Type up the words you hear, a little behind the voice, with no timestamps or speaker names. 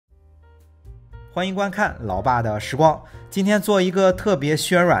欢迎观看老爸的时光。今天做一个特别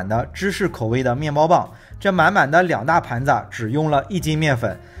暄软的芝士口味的面包棒，这满满的2大盘子只用了1斤面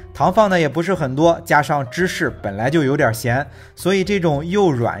粉，糖放的也不是很多，加上芝士本来就有点咸，所以这种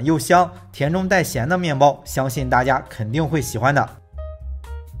又软又香、甜中带咸的面包，相信大家肯定会喜欢的。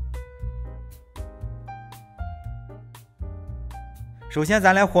首先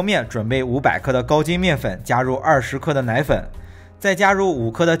咱来和面，准备500克的高筋面粉，加入20克的奶粉，再加入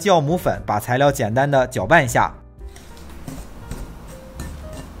5克的酵母粉，把材料简单的搅拌一下。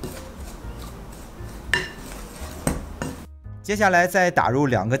接下来再打入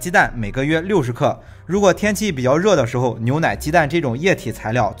2个鸡蛋，每个约60克。如果天气比较热的时候，牛奶、鸡蛋这种液体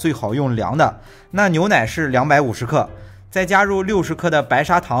材料最好用凉的，那牛奶是250克。再加入60克的白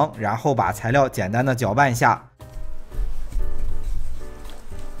砂糖，然后把材料简单的搅拌一下。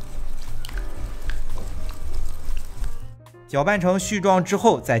搅拌成絮状之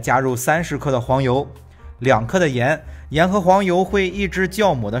后，再加入30克的黄油，2克的盐。盐和黄油会抑制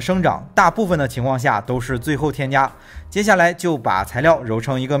酵母的生长，大部分的情况下都是最后添加。接下来就把材料揉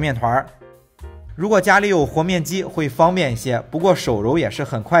成一个面团。如果家里有和面机会方便一些，不过手揉也是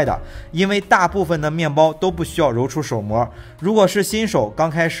很快的，因为大部分的面包都不需要揉出手模。如果是新手，刚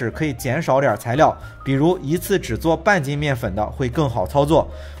开始可以减少点材料，比如一次只做半斤面粉的会更好操作。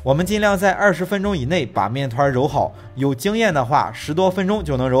我们尽量在20分钟以内把面团揉好，有经验的话10多分钟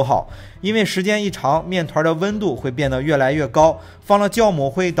就能揉好。因为时间一长，面团的温度会变得越来越高，放了酵母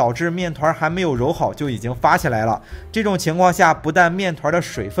会导致面团还没有揉好就已经发起来了。这种情况下，不但面团的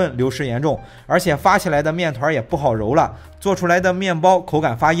水分流失严重，而且发起来的面团也不好揉了，做出来的面包口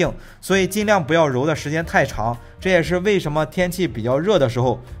感发硬，所以尽量不要揉的时间太长。这也是为什么天气比较热的时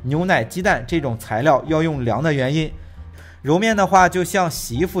候，牛奶、鸡蛋这种材料要用凉的原因。揉面的话就像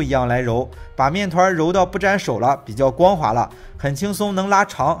洗衣服一样来揉，把面团揉到不沾手了，比较光滑了，很轻松，能拉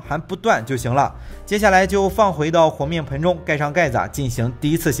长还不断就行了。接下来就放回到和面盆中，盖上盖子进行第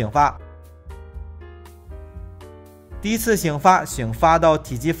一次醒发。第一次醒发到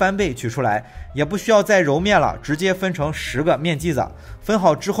体积翻倍取出来，也不需要再揉面了，直接分成10个面剂子，分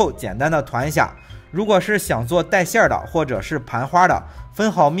好之后简单的团一下。如果是想做带馅的或者是盘花的，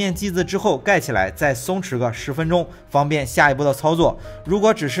分好面剂子之后盖起来，再松弛个10分钟，方便下一步的操作。如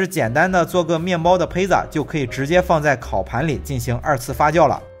果只是简单的做个面包的胚子，就可以直接放在烤盘里进行2次发酵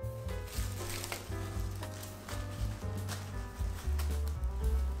了。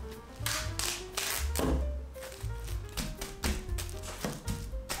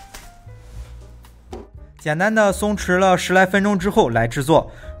简单的松弛了10来分钟之后来制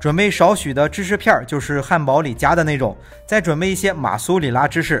作，准备少许的芝士片，就是汉堡里加的那种，再准备一些马苏里拉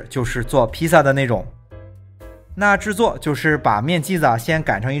芝士，就是做披萨的那种。那制作就是把面剂子先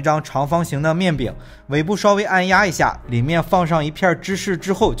擀成一张长方形的面饼，尾部稍微按压一下，里面放上一片芝士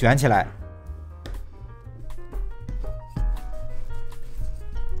之后卷起来。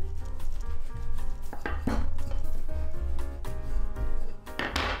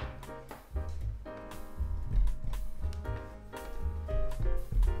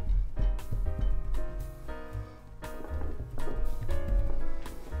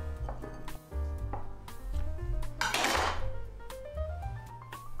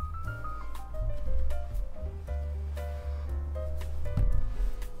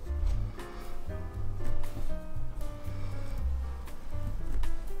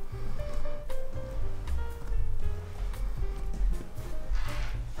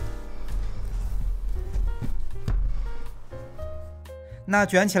那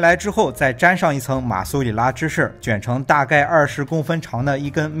卷起来之后，再沾上一层马苏里拉芝士，卷成大概20公分长的一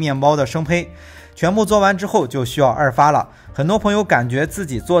根面包的生胚。全部做完之后就需要2发了。很多朋友感觉自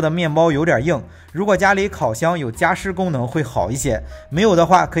己做的面包有点硬，如果家里烤箱有加湿功能会好一些，没有的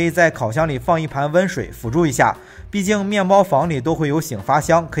话可以在烤箱里放一盘温水辅助一下。毕竟面包房里都会有醒发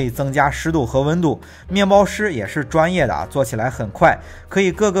箱，可以增加湿度和温度。面包师也是专业的，做起来很快，可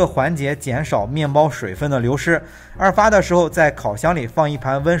以各个环节减少面包水分的流失。2发的时候在烤箱里放一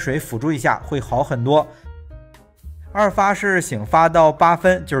盘温水辅助一下，会好很多。2发是醒发到8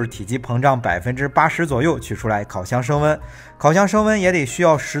分，就是体积膨胀80%左右，取出来烤箱升温。烤箱升温也得需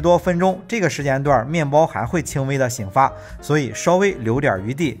要10多分钟，这个时间段面包还会轻微的醒发，所以稍微留点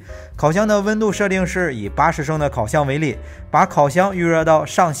余地。烤箱的温度设定是以80升的烤箱为例，把烤箱预热到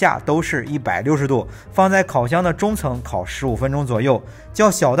上下都是160度，放在烤箱的中层烤15分钟左右。较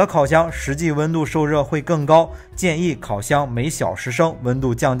小的烤箱实际温度受热会更高，建议烤箱每小时升，温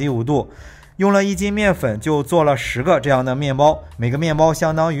度降低5度。用了1斤面粉就做了10个这样的面包，每个面包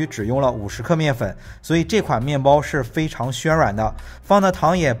相当于只用了50克面粉，所以这款面包是非常暄软的，放的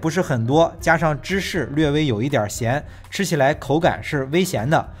糖也不是很多，加上芝士略微有一点咸，吃起来口感是微咸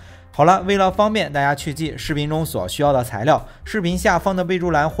的。好了，为了方便大家去记视频中所需要的材料，视频下方的备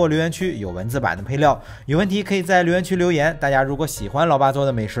注栏或留言区有文字版的配料，有问题可以在留言区留言。大家如果喜欢老爸做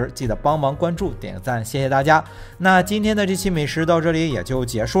的美食，记得帮忙关注点个赞，谢谢大家。那今天的这期美食到这里也就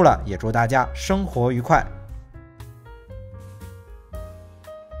结束了，也祝大家生活愉快。